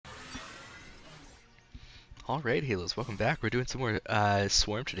Alright, Halos, welcome back. We're doing some more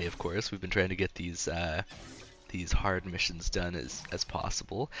Swarm today, of course. We've been trying to get these hard missions done as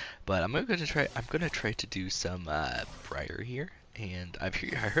possible, but I'm gonna try to do some Briar here, and I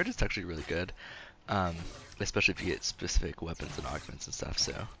heard it's actually really good, um, especially if you get specific weapons and augments and stuff.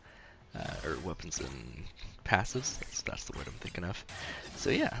 So, or weapons and passives. That's the word I'm thinking of. So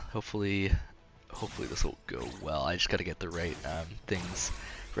yeah, hopefully this will go well. I just gotta get the right things,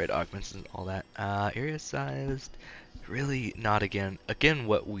 right augments and all that. Area size, really not again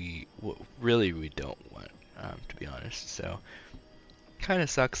what really we don't want, to be honest. So kind of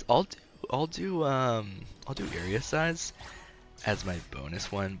sucks. I'll do area size as my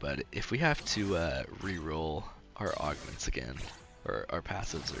bonus one, but if we have to re-roll our augments again, or our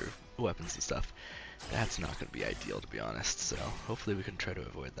passives or weapons and stuff, that's not going to be ideal, to be honest. So hopefully we can try to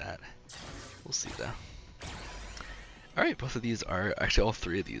avoid that. We'll see though. Alright, both of these are, actually all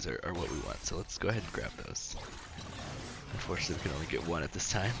three of these are what we want, so let's go ahead and grab those. Unfortunately we can only get one at this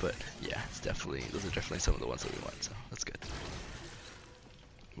time, but yeah, those are definitely some of the ones that we want, so that's good.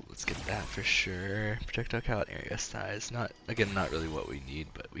 Ooh, let's get that for sure. Projectile count, area size. Not really what we need,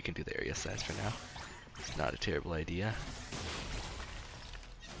 but we can do the area size for now. It's not a terrible idea.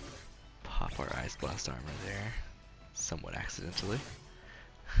 Pop our Ice Blast armor there, somewhat accidentally.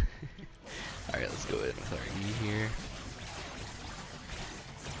 Alright, let's go in with our E here.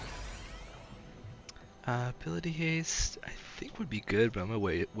 Ability haste, I think would be good, but I'm gonna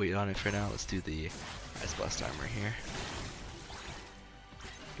wait on it for now. Let's do the Ice Blast armor here.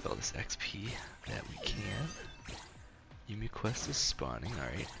 Get all this XP that we can. Yumi quest is spawning,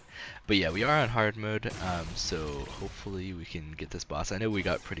 alright. But yeah, we are on hard mode, so hopefully we can get this boss. I know we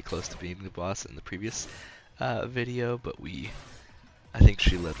got pretty close to being the boss in the previous video, but I think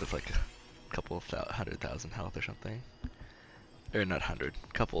she lived with like a couple of 100,000 health or something. Or not 100,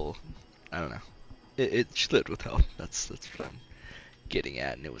 couple, I don't know. She lived with health, that's what I'm getting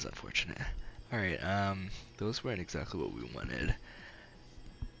at, and it was unfortunate. Alright, those weren't exactly what we wanted.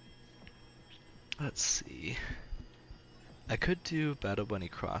 Let's see. I could do Battle Bunny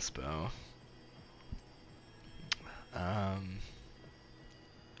crossbow. Let's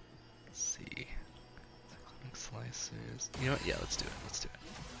see. Slicers. You know what? Yeah, let's do it. Let's do it.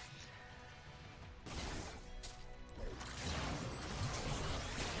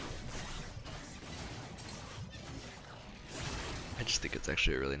 I just think it's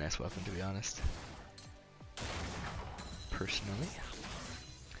actually a really nice weapon, to be honest. Personally.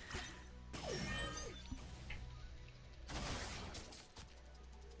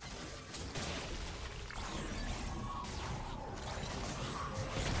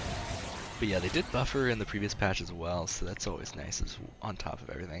 But yeah, they did buffer in the previous patch as well, so that's always nice on top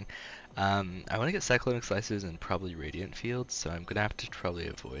of everything. I want to get Cyclonic Slicers and probably Radiant Fields, so I'm going to have to probably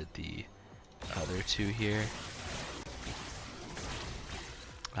avoid the other two here.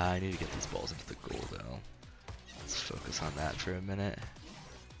 I need to get these balls into the gold though. Let's focus on that for a minute.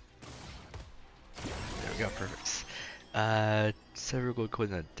 There we go, perfect. Several gold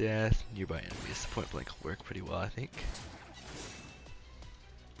coins on death, nearby enemies. Point blank will work pretty well, I think.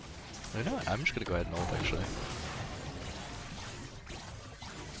 I know what, I'm just gonna go ahead and ult actually.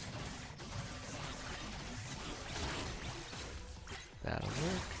 That'll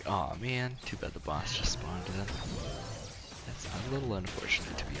work. Aw man, too bad the boss just spawned in. That's a little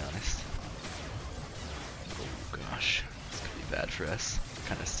unfortunate, to be honest. Oh gosh, this could be bad for us.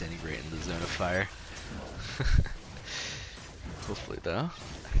 Kind of standing right in the zone of fire. Hopefully though,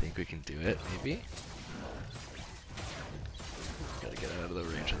 I think we can do it, maybe. Gotta get out of the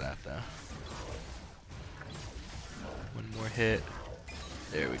range of that though. One more hit.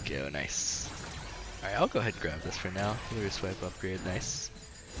 There we go, nice. Alright, I'll go ahead and grab this for now. Healer swipe upgrade, nice.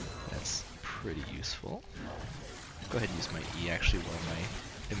 That's pretty useful. Go ahead and use my E actually while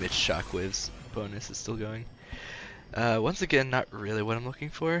my emit shockwaves bonus is still going. Once again, not really what I'm looking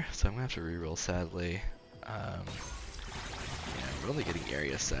for, so I'm gonna have to reroll sadly. Yeah, we're only getting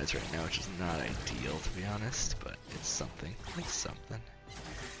area size right now, which is not ideal to be honest, but it's something. It's something.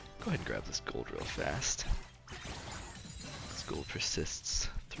 Go ahead and grab this gold real fast. This gold persists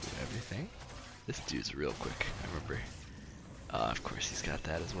through everything. This dude's real quick, I remember. Of course he's got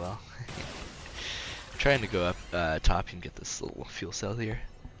that as well. Trying to go up top and get this little fuel cell here.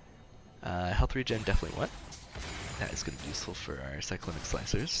 Health regen definitely want. That is going to be useful for our cyclonic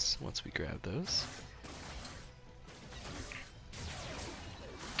slicers once we grab those.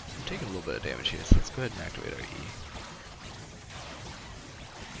 I'm taking a little bit of damage here, so let's go ahead and activate our E.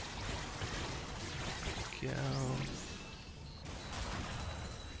 There we go.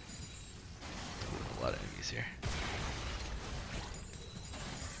 Ooh, a lot of enemies here.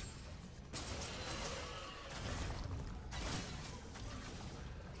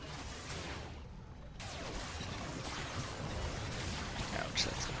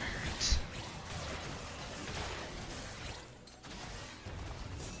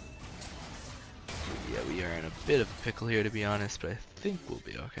 Yeah, we are in a bit of a pickle here, to be honest, but I think we'll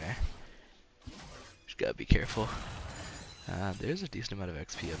be okay. Just gotta be careful. There's a decent amount of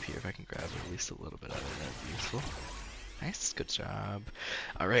XP up here. If I can grab at least a little bit of it, that'd be useful. Nice, good job.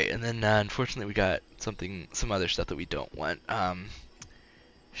 Alright, and then unfortunately we got some other stuff that we don't want.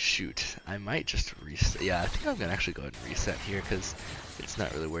 Shoot, I might just reset. Yeah, I think I'm gonna actually go ahead and reset here because it's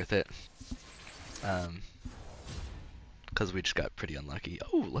not really worth it. Because we just got pretty unlucky.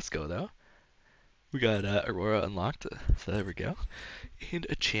 Oh, let's go though. We got Aurora unlocked, so there we go. And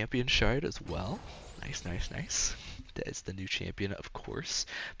a champion shard as well. Nice, nice, nice. That is the new champion, of course.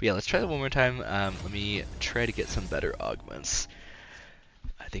 But yeah, let's try that one more time. Let me try to get some better augments.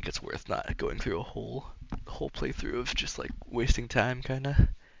 I think it's worth not going through a whole playthrough of just like wasting time, kinda,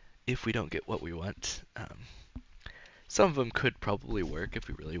 if we don't get what we want. Some of them could probably work if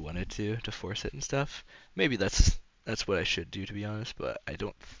we really wanted to force it and stuff. Maybe that's what I should do, to be honest, but I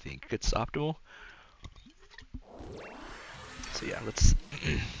don't think it's optimal. So yeah, let's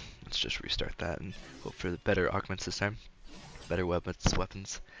just restart that and hope for the better augments this time. Better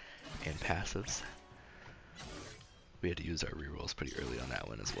weapons, and passives. We had to use our rerolls pretty early on that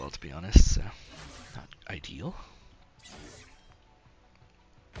one as well, to be honest, so not ideal.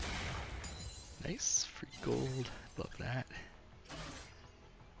 Nice, free gold, love that.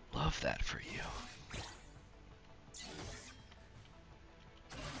 Love that for you.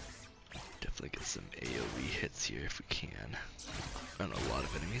 Definitely get some AoE hits here if we can. On a lot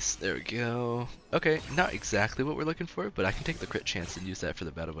of enemies. There we go. Okay, not exactly what we're looking for, but I can take the crit chance and use that for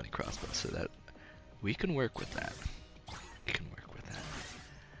the Battle Bunny crossbow, so that we can work with that. We can work with that.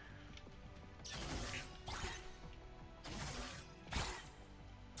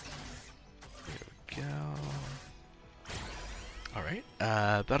 There we go.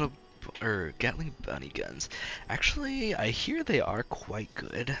 Alright, Gatling Bunny guns. Actually, I hear they are quite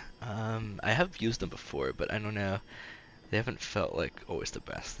good. I have used them before, but I don't know. They haven't felt like always the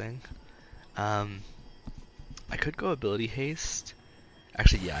best thing. I could go ability haste.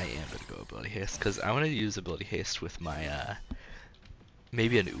 Actually, yeah, I am gonna go ability haste because I want to use ability haste with my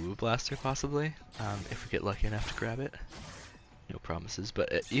maybe an Uwu blaster possibly. If we get lucky enough to grab it. No promises,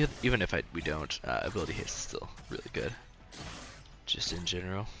 but even if we don't, ability haste is still really good. Just in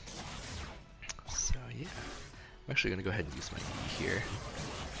general. So yeah, I'm actually gonna go ahead and use my E here.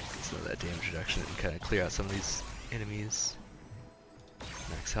 Get some of that damage reduction and kind of clear out some of these enemies.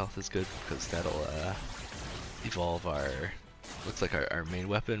 Max health is good because that'll evolve our, looks like our main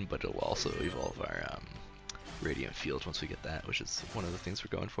weapon, but it'll also evolve our radiant field once we get that, which is one of the things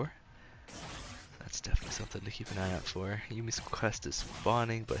we're going for. That's definitely something to keep an eye out for. Yumi's quest is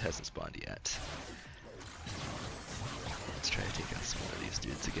spawning, but hasn't spawned yet. Let's try to take out some of these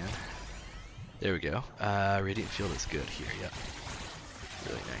dudes again. There we go. Radiant field is good here, yep.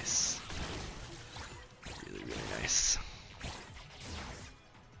 Really nice. Really, really nice.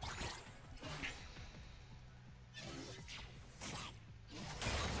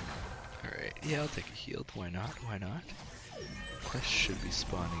 Alright, yeah, I'll take a healed. Why not? Why not? Quest should be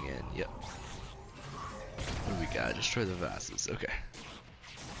spawning in, yep. What do we got? Destroy the vases. Okay.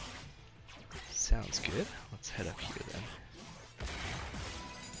 Sounds good. Let's head up here then.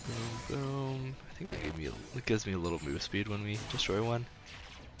 Boom, boom. I think that gives me a little move speed when we destroy one,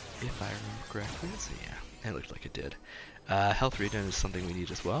 if I remember correctly. So yeah, it looked like it did. Health regen is something we need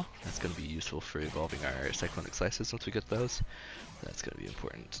as well. That's going to be useful for evolving our cyclonic slices once we get those. That's going to be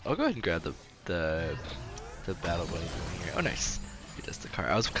important. I'll go ahead and grab the battle bunny here. Oh, nice. He does the car.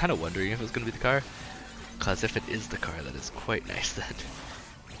 I was kind of wondering if it was going to be the car, because if it is the car, that is quite nice. That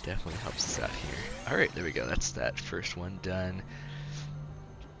definitely helps us out here. All right, there we go. That's that first one done.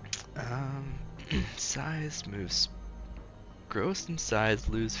 Size moves. Gross in size,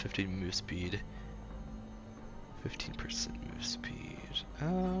 lose 15 move speed. 15% move speed.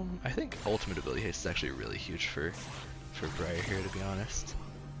 I think ultimate ability haste is actually really huge for Briar here, to be honest.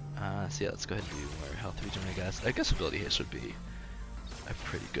 So yeah, let's go ahead and do more health regen, I guess. I guess ability haste would be a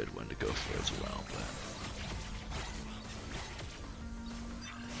pretty good one to go for as well, but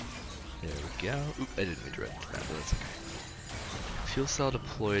there we go. Oop, I didn't mean to run into that, but that's okay. Fuel cell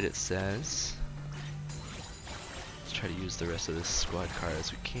deployed, it says. Let's try to use the rest of this squad car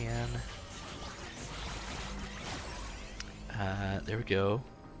as we can. There we go.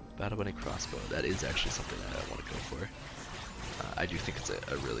 Battle Bunny crossbow. That is actually something that I want to go for. I do think it's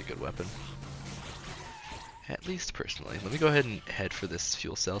a really good weapon. At least personally. Let me go ahead and head for this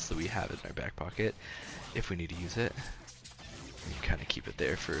fuel cell so we have it in our back pocket if we need to use it. We can kind of keep it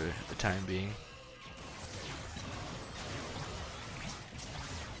there for the time being.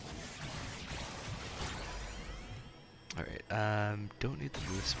 Alright, don't need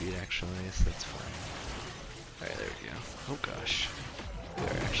the move speed actually, so that's fine. Alright, there we go. Oh gosh. We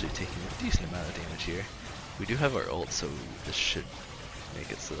are actually taking a decent amount of damage here. We do have our ult, so this should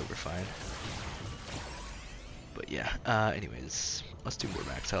make it so that we're fine. But yeah, anyways, let's do more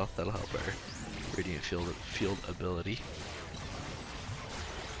max health. That'll help our Radiant field ability.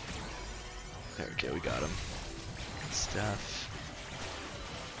 There we go, we got him. Good stuff.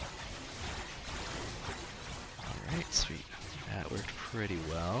 Alright, sweet. That worked pretty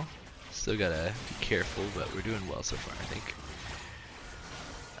well. Still gotta be careful, but we're doing well so far, I think.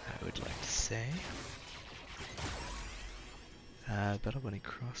 I would like to say. Battle Bunny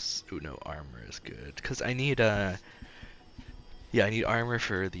Cross. Oh no, armor is good. Because I need, yeah, I need armor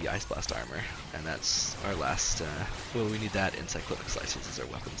for the Ice Blast armor. And that's our last, well, we need that in Cyclonic Slices as our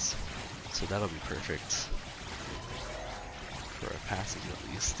weapons. So that'll be perfect. For our passive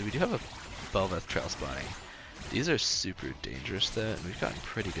at least. We do have a Belveth Trail spawning. These are super dangerous though, and we've gotten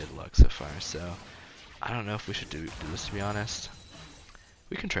pretty good luck so far, so I don't know if we should do this, to be honest.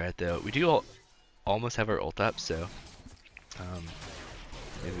 We can try it though. We do almost have our ult up, so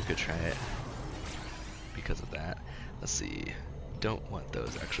maybe we could try it because of that. Let's see. Don't want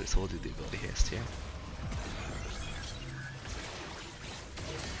those actually, so we'll do the ability haste here.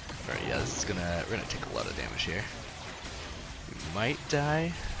 Alright, yeah, this is we're gonna take a lot of damage here. We might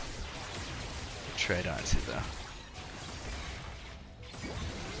die. We'll try not to though.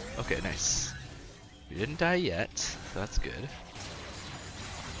 Okay, nice. We didn't die yet, so that's good.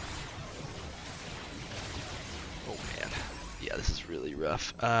 Oh man. Yeah, this is really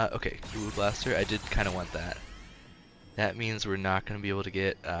rough. Okay, Blue Blaster, I did kind of want that. That means we're not going to be able to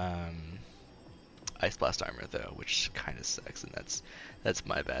get Ice Blast armor though, which kind of sucks, and that's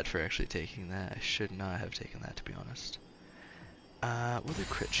my bad for actually taking that. I should not have taken that, to be honest. We'll do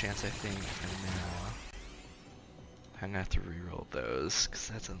crit chance, I think, for now. I'm gonna have to reroll those, because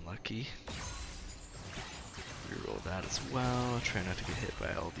that's unlucky. Reroll that as well. Try not to get hit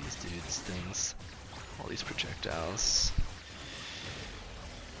by all these dudes' things. All these projectiles.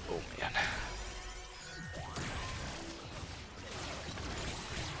 Oh man.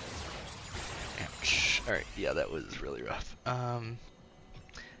 Ouch. Alright, yeah, that was really rough.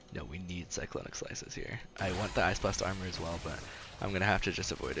 No, we need Cyclonic Slices here. I want the Ice Blast armor as well, but I'm gonna have to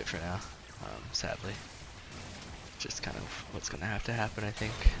just avoid it for now, sadly. Just kind of what's gonna have to happen, I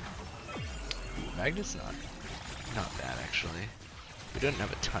think. Ooh, Magnet's not bad actually. We don't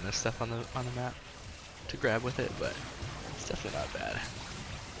have a ton of stuff on the map to grab with it, but it's definitely not bad.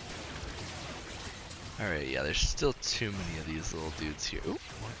 Alright, yeah, there's still too many of these little dudes here. Ooh,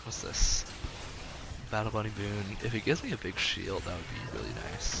 what's this? Battle Bunny Boon. If it gives me a big shield, that would be really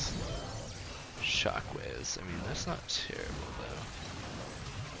nice. Shockwaves. I mean, that's not terrible though.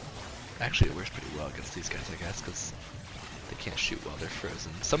 Actually, it works pretty well against these guys, I guess, because they can't shoot while they're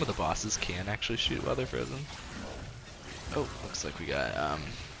frozen. Some of the bosses can actually shoot while they're frozen. Oh, looks like we got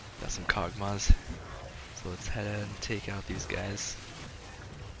some Kog'Maws. So let's head out and take out these guys.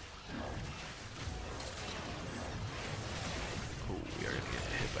 Oh, we are gonna get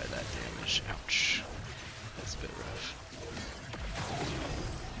hit by that damage. Ouch. That's a bit rough.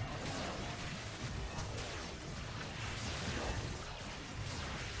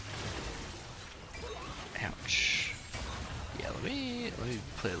 Ouch. Yeah, let me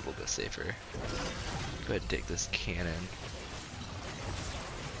play a little bit safer. Go ahead and take this cannon.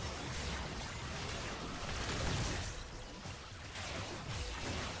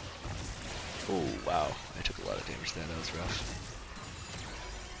 Oh wow, I took a lot of damage there, that was rough.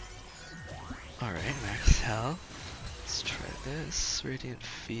 Alright, max health. Let's try this. Radiant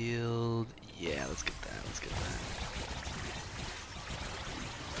field. Yeah, let's get that, let's get that.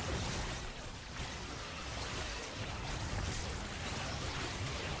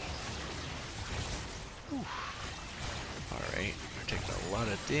 Alright, we're taking a lot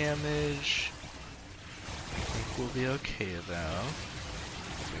of damage. I think we'll be okay though.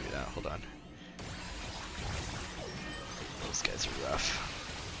 Maybe not, hold on. Those guys are rough.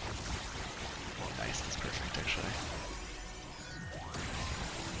 Oh nice, that's perfect actually.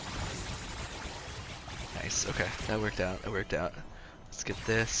 Nice, okay, that worked out, that worked out. Let's get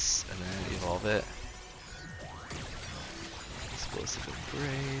this, and then evolve it. Explosive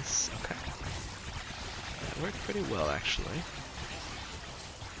Embrace, okay. That worked pretty well, actually.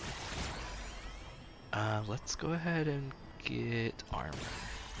 Let's go ahead and get armor.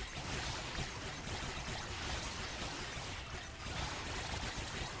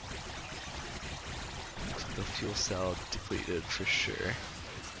 The fuel cell depleted for sure.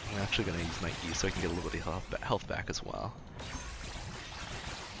 I'm actually going to use my E so I can get a little bit of health back as well.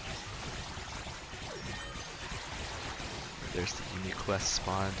 There's the unique quest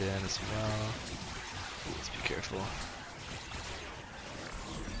spawned in as well. Ooh, let's be careful.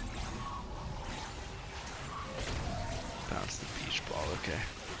 Bounce the beach ball, okay.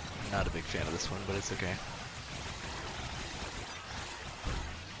 Not a big fan of this one, but it's okay.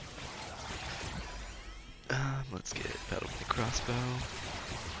 Let's get battle with the crossbow.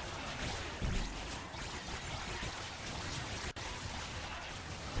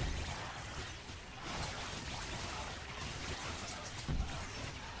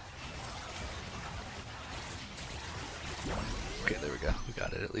 Okay, there we go. We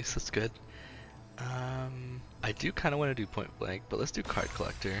got it at least. That's good. I do kind of want to do point blank, but let's do card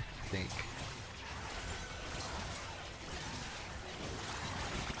collector, I think.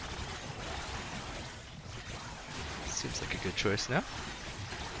 Seems like a good choice now.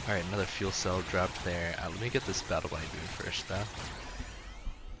 Alright, another fuel cell dropped there. Let me get this battle bunny boon first though.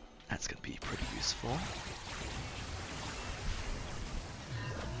 That's gonna be pretty useful.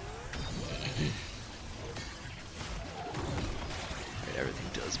 Alright,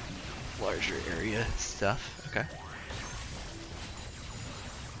 everything does larger area stuff. Okay.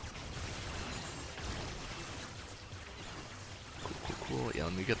 Cool. Yeah,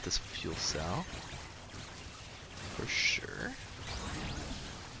 let me get this fuel cell. For sure.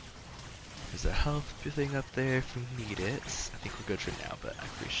 There's a health thing up there if we need it. I think we're good for now, but I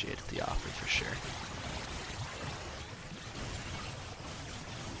appreciate the offer for sure.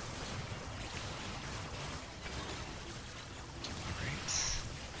 Alright.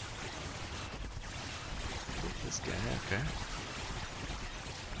 This guy, okay.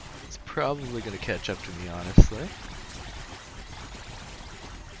 He's probably gonna catch up to me, honestly.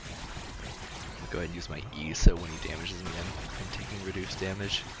 Go ahead and use my E so when he damages me, I'm taking reduced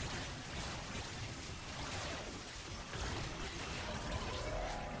damage.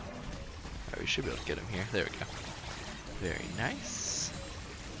 Alright, we should be able to get him here. There we go. Very nice.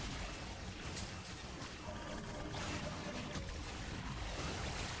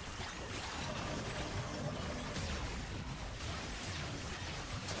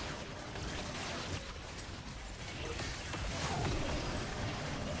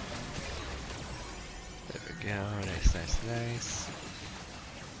 Nice.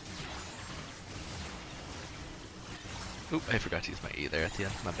 Oop, I forgot to use my E there at the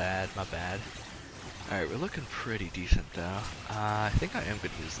end. My bad. Alright, we're looking pretty decent though. I think I am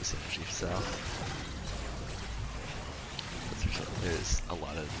going to use this energy cell. There's a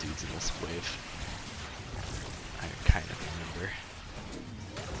lot of dudes in this wave. I kind of remember.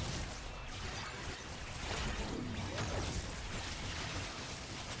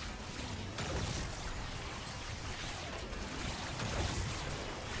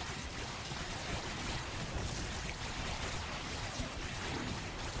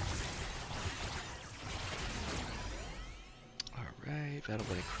 Battle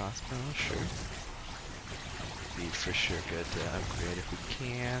bunny crossbow, sure. Be for sure good to upgrade if we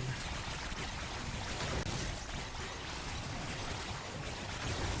can.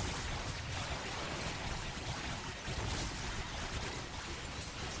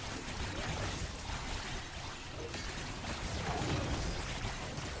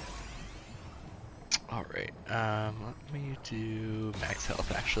 Alright, let me do max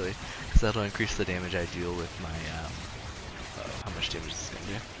health actually, because that'll increase the damage I deal with my how much damage is this gonna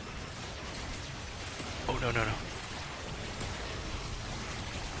do? Oh, no.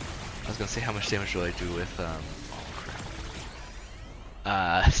 I was gonna say how much damage will I do with, oh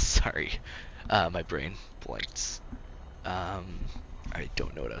crap. Sorry. My brain blanked. I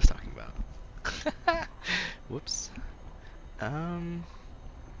don't know what I was talking about. Whoops.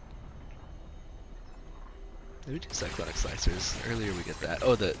 Maybe do cyclonic slicers. Earlier we get that.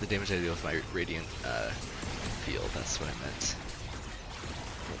 Oh, the damage I deal with my radiant, field, that's what I meant.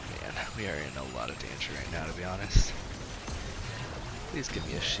 Oh man, we are in a lot of danger right now, to be honest. Please give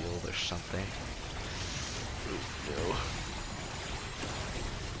me a shield or something. Ooh, no.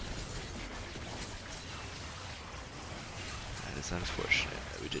 That is unfortunate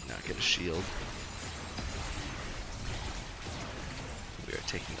that we did not get a shield. We are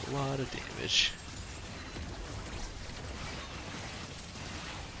taking a lot of damage.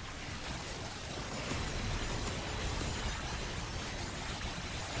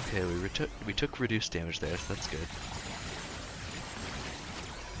 Okay, we took reduced damage there, so that's good.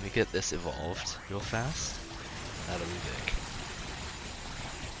 Let me get this evolved real fast. That'll be big.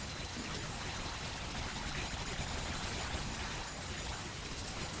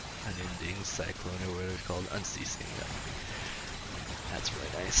 Unending cyclone, or whatever it's called, unceasing. That's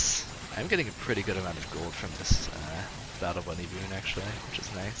really nice. I'm getting a pretty good amount of gold from this battle bunny boon actually, which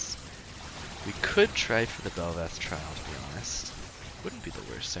is nice. We could try for the Belvath trial, to be honest. Wouldn't be the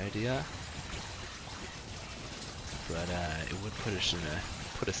worst idea. but it would put us in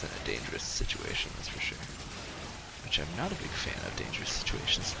a dangerous situation, that's for sure. Which I'm not a big fan of dangerous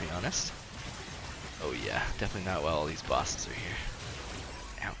situations, to be honest. Oh yeah, definitely not while all these bosses are here.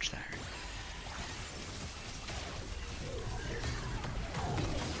 Ouch, that hurt.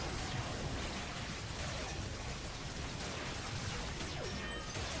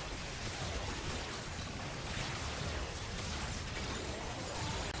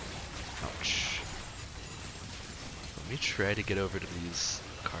 Ouch. Let me try to get over to these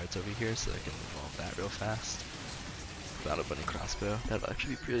cards over here so I can evolve that real fast. Battle Bunny Crossbow. That'll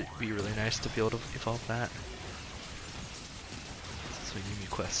actually be really nice to be able to evolve that. So Yumi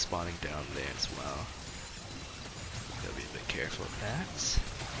Quest spawning down there as well. Gotta be a bit careful with that.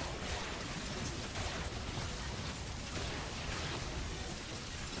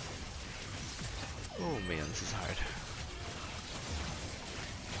 Oh man, this is hard.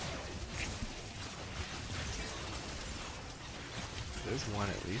 There's one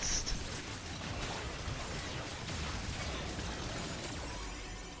at least.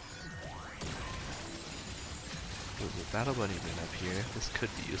 There's a battle bunny bin up here. This could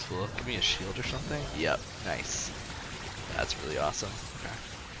be useful. Give me a shield or something. Yep, nice. That's really awesome. Okay.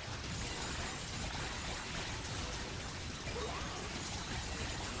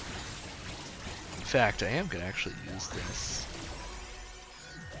 In fact, I am gonna actually use this.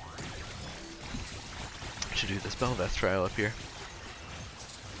 I should do this Belveth trial up here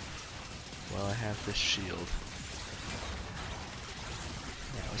while I have this shield.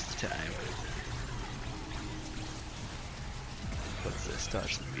 Now's the time. What's this?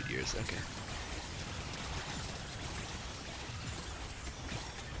 Dodge the meteors. Okay.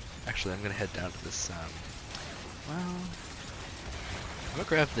 Actually, I'm gonna head down to this. Well, I'm gonna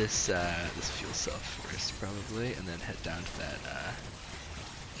grab this this fuel cell first, probably, and then head down to that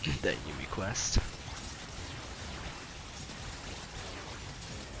that Yumi quest.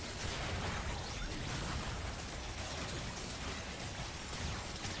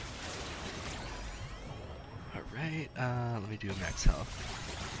 Alright, let me do a max health.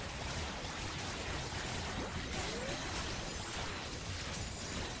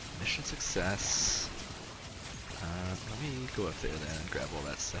 Mission success. Let me go up there then and grab all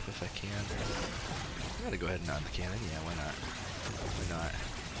that stuff if I can. I'm gonna go ahead and nod the cannon, yeah, why not? Why not?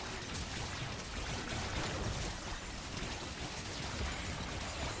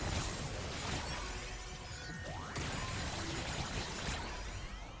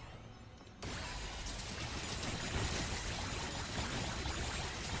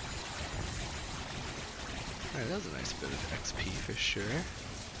 Alright, that was a nice bit of XP for sure.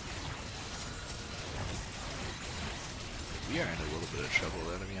 We are in a little bit of trouble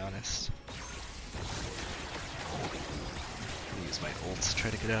though, to be honest. I'm gonna use my ults to try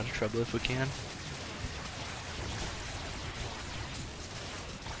to get out of trouble if we can.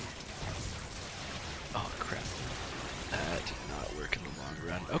 Oh crap. That did not work in the long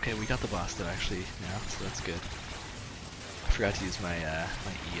run. Okay, we got the boss though actually now, so that's good. I forgot to use my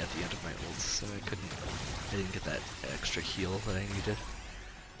my E at the end of my ults, so I didn't get that extra heal that I needed.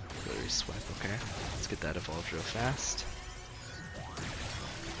 Rotary swipe, okay. Let's get that evolved real fast.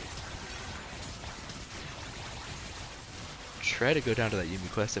 Try to go down to that Yumi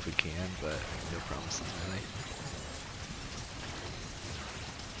quest if we can, but no promises really.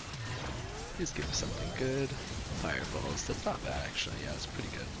 Please give us something good. Fireballs, that's not bad actually, yeah, that's pretty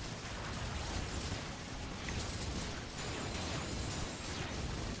good.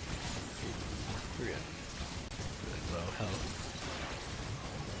 We're getting really low health.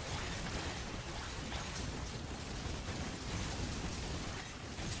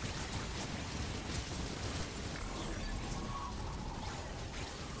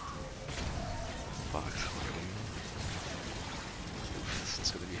 Box hoarding. This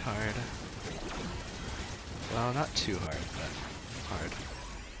is gonna be hard. Well, not too hard, but hard.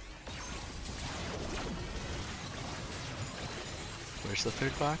 Where's the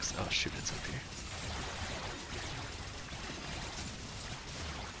third box? Oh shoot, it's up here.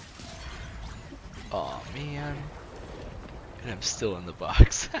 Aw, man. And I'm still in the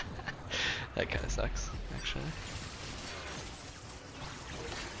box. That kinda sucks, actually.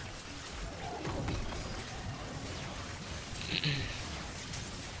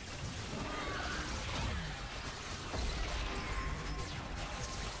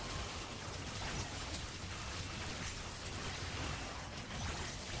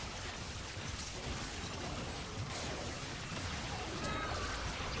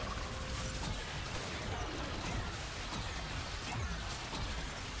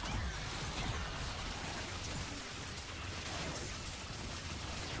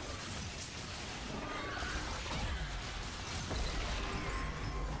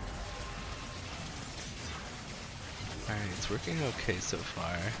 working okay so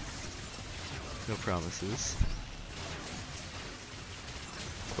far. No promises.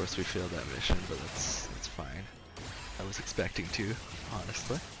 Of course we failed that mission, but that's fine. I was expecting to,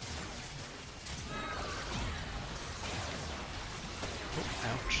 honestly. Oh,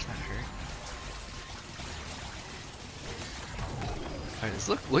 ouch, that hurt. Alright, it's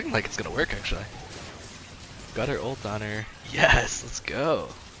looking like it's gonna work actually. Got her ult on her. Yes, let's go.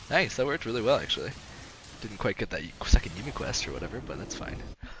 Nice, that worked really well actually. Didn't quite get that second Yumi quest or whatever, but that's fine.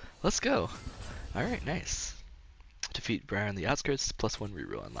 Let's go. Alright, nice. Defeat Briar on the Outskirts, +1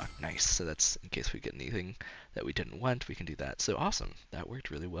 reroll unlocked. Nice, so that's in case we get anything that we didn't want, we can do that. So awesome, that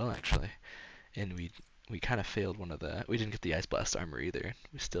worked really well actually. And we kind of failed one of the, we didn't get the Ice Blast armor either.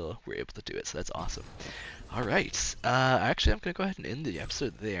 We still were able to do it, so that's awesome. Alright, actually I'm going to go ahead and end the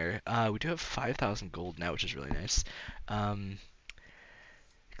episode there. We do have 5,000 gold now, which is really nice.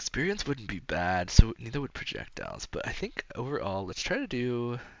 Experience wouldn't be bad, so neither would projectiles, but I think overall, let's try to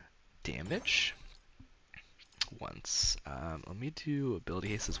do damage once. Let me do ability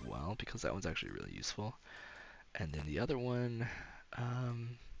haste as well, because that one's actually really useful. And then the other one, I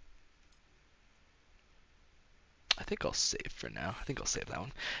think I'll save for now. I think I'll save that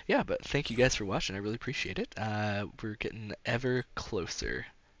one. Yeah, but thank you guys for watching. I really appreciate it. We're getting ever closer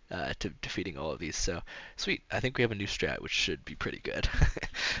to defeating all of these, so sweet. I think we have a new strat, which should be pretty good.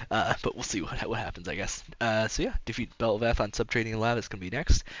 But we'll see what happens, I guess. So yeah, defeat Belvath on Subtrading Lab is going to be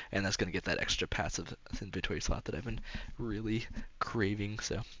next, and that's going to get that extra passive inventory slot that I've been really craving.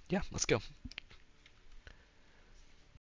 So yeah, let's go.